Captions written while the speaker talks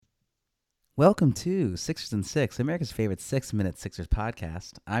Welcome to Sixers and Six, America's favorite 6-minute Sixers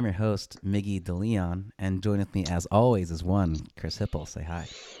podcast. I'm your host, Miggy DeLeon, and join with me as always is one, Chris Hipple. Say hi.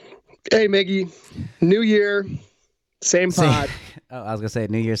 Hey, Miggy. New year, same pod. I was going to say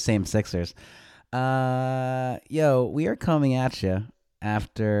New Year's, same Sixers. We are coming at you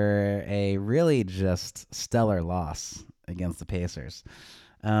after a really just stellar loss against the Pacers.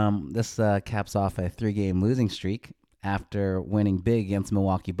 This caps off a 3-game losing streak after winning big against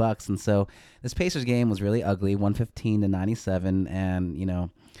Milwaukee Bucks. And so this Pacers game was really ugly, 115-97.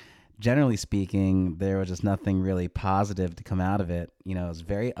 And, generally speaking, there was just nothing really positive to come out of it. It was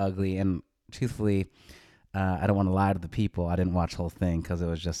very ugly. And truthfully, I don't want to lie to the people. I didn't watch the whole thing because it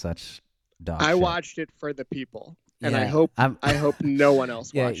was just such dog shit. Watched it for the people. And Yeah, I hope no one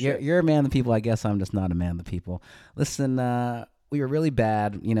else watched it. You're a man of the people. I guess I'm just not a man of the people. Listen, we were really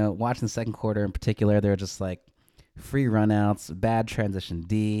bad. Watching the second quarter in particular, they were just like free runouts, bad transition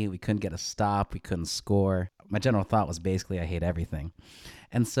D. We couldn't get a stop. We couldn't score. My general thought was basically I hate everything.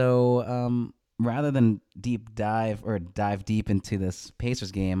 And so rather than dive deep into this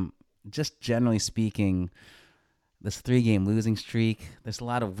Pacers game, just generally speaking, this 3-game losing streak, there's a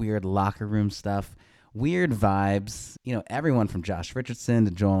lot of weird locker room stuff, weird vibes. Everyone from Josh Richardson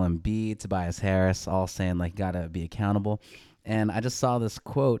to Joel Embiid, Tobias Harris, all saying like gotta be accountable. And I just saw this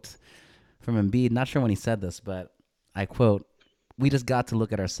quote from Embiid. Not sure when he said this, but I quote, "We just got to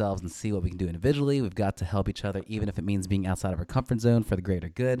look at ourselves and see what we can do individually. We've got to help each other, even if it means being outside of our comfort zone for the greater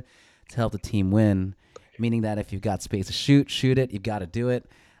good, to help the team win." Meaning that if you've got space to shoot it. You've got to do it.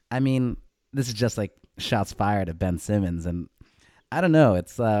 I mean, this is just like shots fired at Ben Simmons. And I don't know.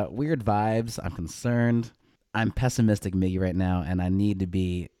 It's weird vibes. I'm concerned. I'm pessimistic, Miggy, right now, and I need to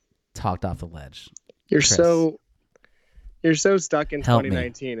be talked off the ledge. You're Chris, so stuck in help me.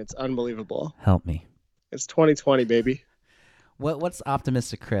 2019. It's unbelievable. Help me. It's 2020, baby. What's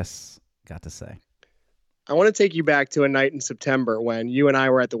optimistic Chris got to say? I want to take you back to a night in September when you and I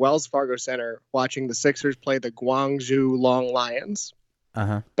were at the Wells Fargo Center watching the Sixers play the Guangzhou Long Lions.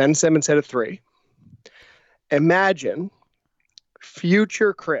 Uh-huh. Ben Simmons hit a 3. Imagine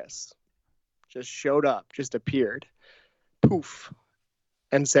future Chris just showed up, just appeared, poof,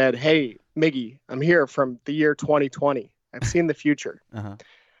 and said, "Hey, Miggy, I'm here from the year 2020. I've seen the future. Uh-huh.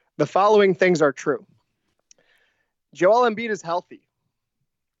 The following things are true. Joel Embiid is healthy.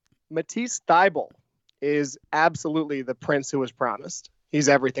 Matisse Thybulle is absolutely the prince who was promised. He's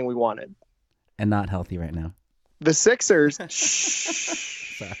everything we wanted. And not healthy right now. The Sixers,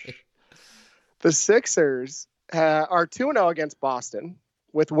 Sorry. the Sixers are 2-0 against Boston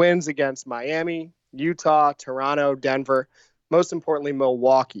with wins against Miami, Utah, Toronto, Denver, most importantly,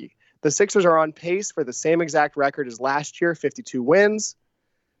 Milwaukee. The Sixers are on pace for the same exact record as last year, 52 wins.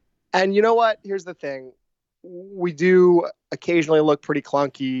 And you know what? Here's the thing. We do occasionally look pretty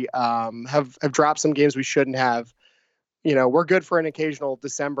clunky, have dropped some games we shouldn't have. We're good for an occasional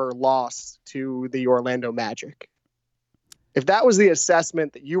December loss to the Orlando Magic. If that was the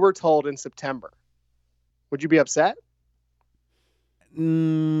assessment that you were told in September, would you be upset? I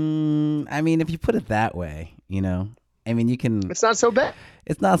mean, if you put it that way, you can. It's not so bad.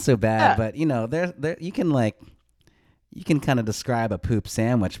 It's not so bad, Yeah. but there you can kind of describe a poop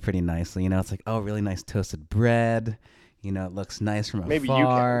sandwich pretty nicely. It's like, oh, really nice toasted bread. It looks nice from Maybe you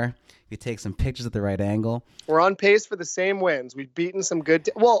afar. You take some pictures at the right angle. We're on pace for the same wins. We've beaten some good.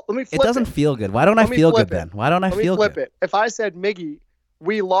 Well, let me flip it. It doesn't feel good. Why don't I feel good then? Why don't I feel flip good? it. If I said, Miggy,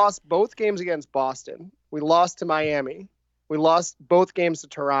 we lost both games against Boston. We lost to Miami. We lost both games to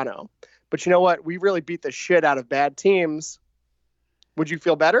Toronto. But you know what? We really beat the shit out of bad teams. Would you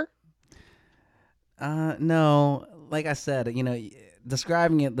feel better? No. Like I said,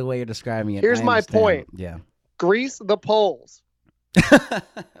 describing it the way you're describing it. Here's I my understand. point. Yeah. Grease the poles.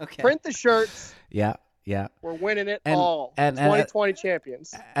 Okay. Print the shirts. Yeah. We're winning it And- all. and- 2020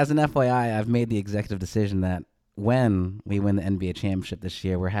 champions. As an FYI, I've made the executive decision that when we win the NBA championship this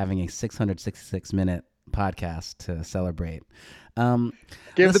year, we're having a 666-minute podcast to celebrate.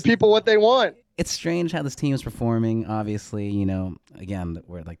 Give the people what they want. It's strange how this team is performing. Obviously, again,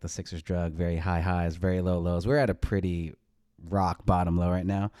 we're like the Sixers drug, very high highs, very low lows. We're at a pretty rock bottom low right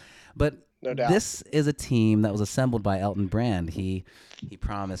now. But No doubt. this is a team that was assembled by Elton Brand. He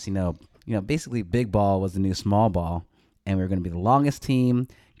promised, basically big ball was the new small ball, and we were going to be the longest team,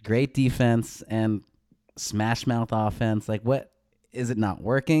 great defense, and smash mouth offense. Like, what is it not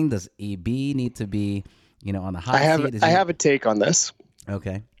working? Does EB need to be, on the hot seat? I have a take on this.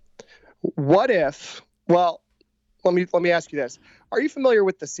 Okay. What if? Well, let me ask you this: are you familiar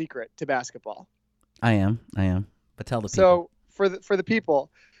with The Secret to Basketball? I am. But tell the people. So for the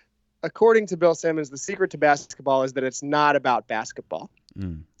people, according to Bill Simmons, the secret to basketball is that it's not about basketball.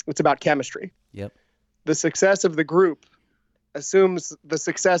 It's about chemistry. Yep. The success of the group assumes the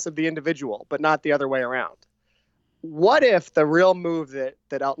success of the individual, but not the other way around. What if the real move that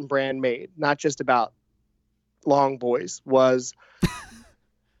Elton Brand made, not just about long boys, was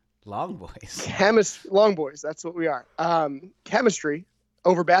Long boys. long boys, that's what we are. Chemistry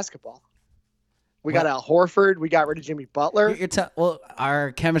over basketball. We got Al Horford. We got rid of Jimmy Butler. Well,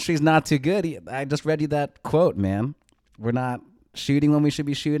 our chemistry's not too good. I just read you that quote, man. We're not shooting when we should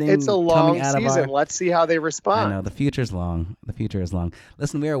be shooting. It's a long season. Let's see how they respond. I know. The future's long. The future is long.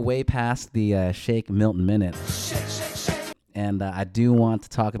 Listen, we are way past the Shake Milton minute. And I do want to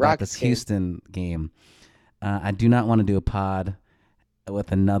talk about this Houston game. I do not want to do a pod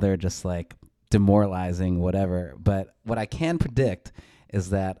with another just like demoralizing whatever. But what I can predict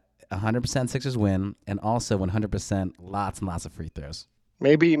is that 100% Sixers win, and also 100% lots and lots of free throws.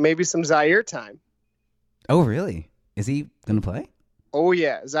 Maybe some Zaire time. Oh, really? Is he going to play? Oh,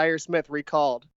 yeah. Zaire Smith recalled